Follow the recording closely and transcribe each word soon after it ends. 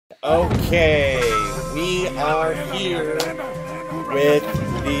Okay, we are here with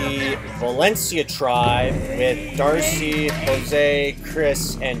the Valencia tribe with Darcy, Jose,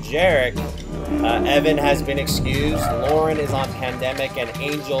 Chris, and Jarek. Evan has been excused, Lauren is on pandemic, and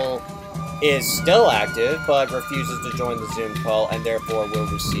Angel is still active but refuses to join the Zoom call and therefore will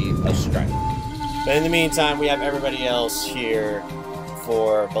receive a strike. But in the meantime, we have everybody else here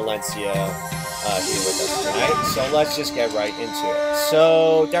for Valencia here with us tonight. So let's just get right into it.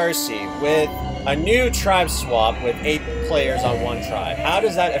 So, Darcy, with a new tribe swap with 8 players on one tribe, how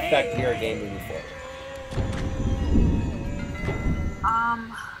does that affect your game moving forward? I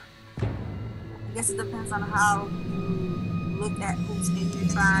guess it depends on how you look at who's in your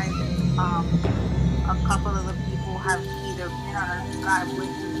tribe. A couple of the people have either been on a tribe with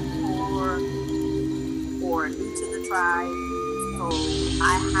you before or new to the tribe. So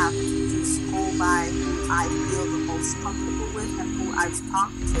I have to just go by who I feel the most comfortable with and who I've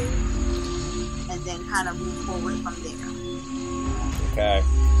talked to, and then kind of move forward from there. Okay.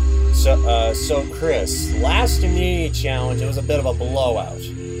 So Chris, last immunity challenge, it was a bit of a blowout.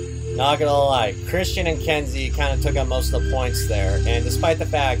 Not gonna lie, Christian and Kenzie kind of took up most of the points there, and despite the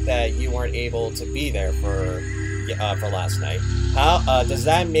fact that you weren't able to be there for last night, how does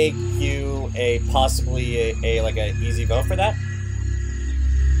that make you possibly a easy vote for that?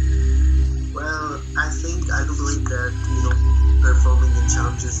 Well, I do believe that, performing in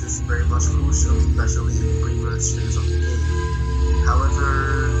challenges is very much crucial, especially in the pre-run stages of the game.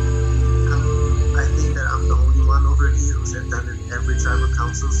 However, I think that I'm the only one over here who's attended every tribal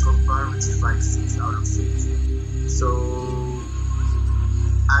council so far, which is like 6 out of 6. So,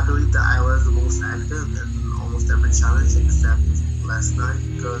 I believe that I was the most active in almost every challenge except last night,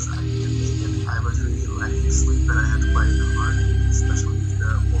 because I didn't make it. I was really lacking sleep and I had quite hard, especially with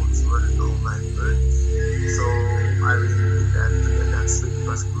the whole tour and all night bird. So I really needed to get that sleep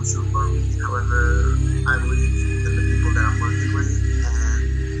was crucial for me. However, I believe in the people that I'm working with,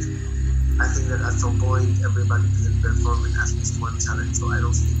 and I think that at some point everybody didn't perform in at least one challenge, so I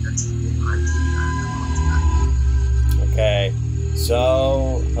don't think that should be a criteria at the moment. Okay,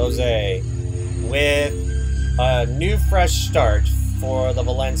 so Jose, with a new fresh start for the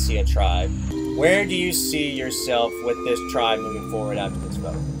Valencia tribe, where do you see yourself with this tribe moving forward after this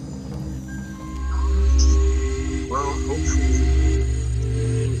vote? Well, hopefully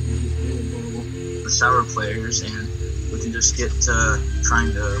the sour players, and we can just get to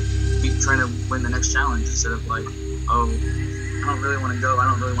trying to win the next challenge instead of like, oh, I don't really want to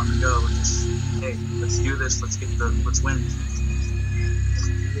go, just, hey, let's do this, let's win.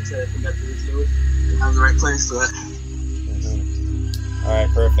 We got to have the right players for that. Alright,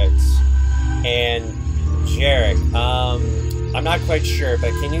 perfect. And Jarek, I'm not quite sure,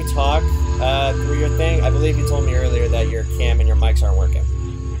 but can you talk through your thing? I believe you told me earlier that your cam and your mics aren't working.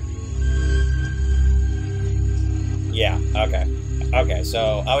 Yeah, okay. Okay,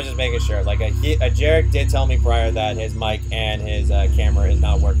 so I was just making sure. Like, Jarek did tell me prior that his mic and his camera is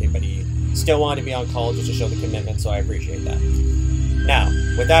not working, but he still wanted to be on call just to show the commitment, so I appreciate that. Now,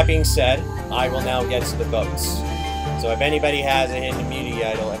 with that being said, I will now get to the votes. So if anybody has a hidden immunity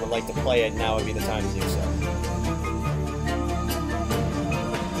idol and would like to play it, now would be the time to do so.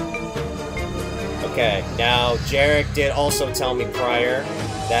 Okay, now Jarek did also tell me prior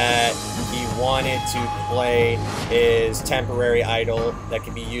that he wanted to play his temporary idol that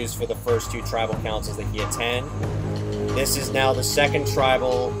can be used for the first 2 tribal councils that he attend. This is now the 2nd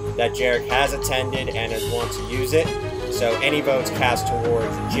tribal that Jarek has attended and is want to use it, so any votes cast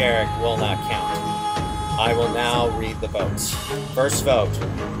towards Jarek will not count. I will now read the votes. First vote,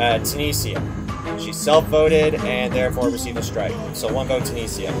 Tunisia. She self-voted and therefore received a strike. So 1 vote,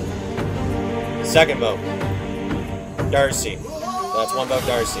 Tunisia. Second vote, Darcy. That's 1 vote,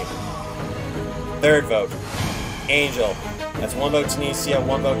 Darcy. Third vote, Angel. That's 1 vote, Tunisia,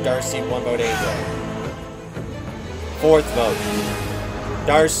 1 vote, Darcy, 1 vote, Angel. Fourth vote,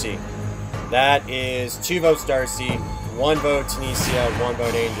 Darcy. That is 2 votes, Darcy, 1 vote, Tunisia, 1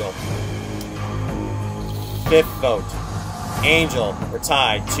 vote, Angel. Fifth vote, Angel. We're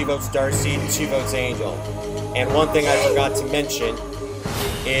tied. 2 votes Darcy, 2 votes Angel. And one thing I forgot to mention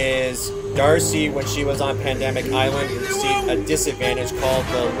is Darcy, when she was on Pandemic Island, received a disadvantage called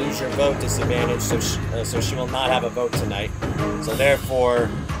the lose your vote disadvantage, so she will not have a vote tonight. So therefore,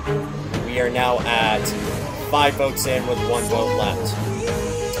 we are now at 5 votes in with 1 vote left.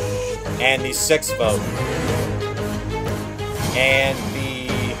 And the 6th vote. And the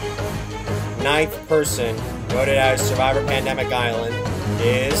 9th person voted as Survivor Pandemic Island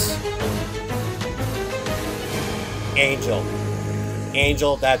is Angel.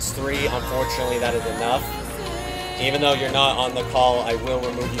 Angel, that's 3. Unfortunately, that is enough. Even though you're not on the call, I will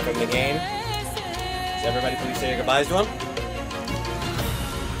remove you from the game. So everybody please say your goodbyes to him.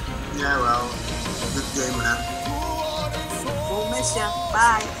 Yeah, well, good game, man. We'll miss ya.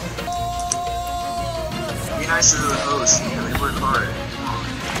 Bye. Be nicer to the host. You really work hard.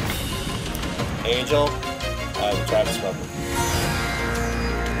 Angel, the Travis Smoker.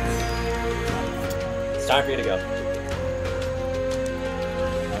 It's time for you to go.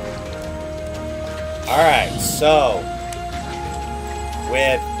 Alright, so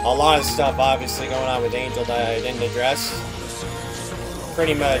with a lot of stuff obviously going on with Angel that I didn't address,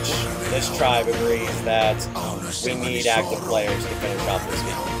 pretty much this tribe agrees that we need active players to finish off this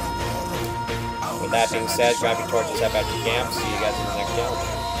game. With that being said, grab your torches, head back to camp. See you guys in the next challenge.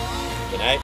 Good night.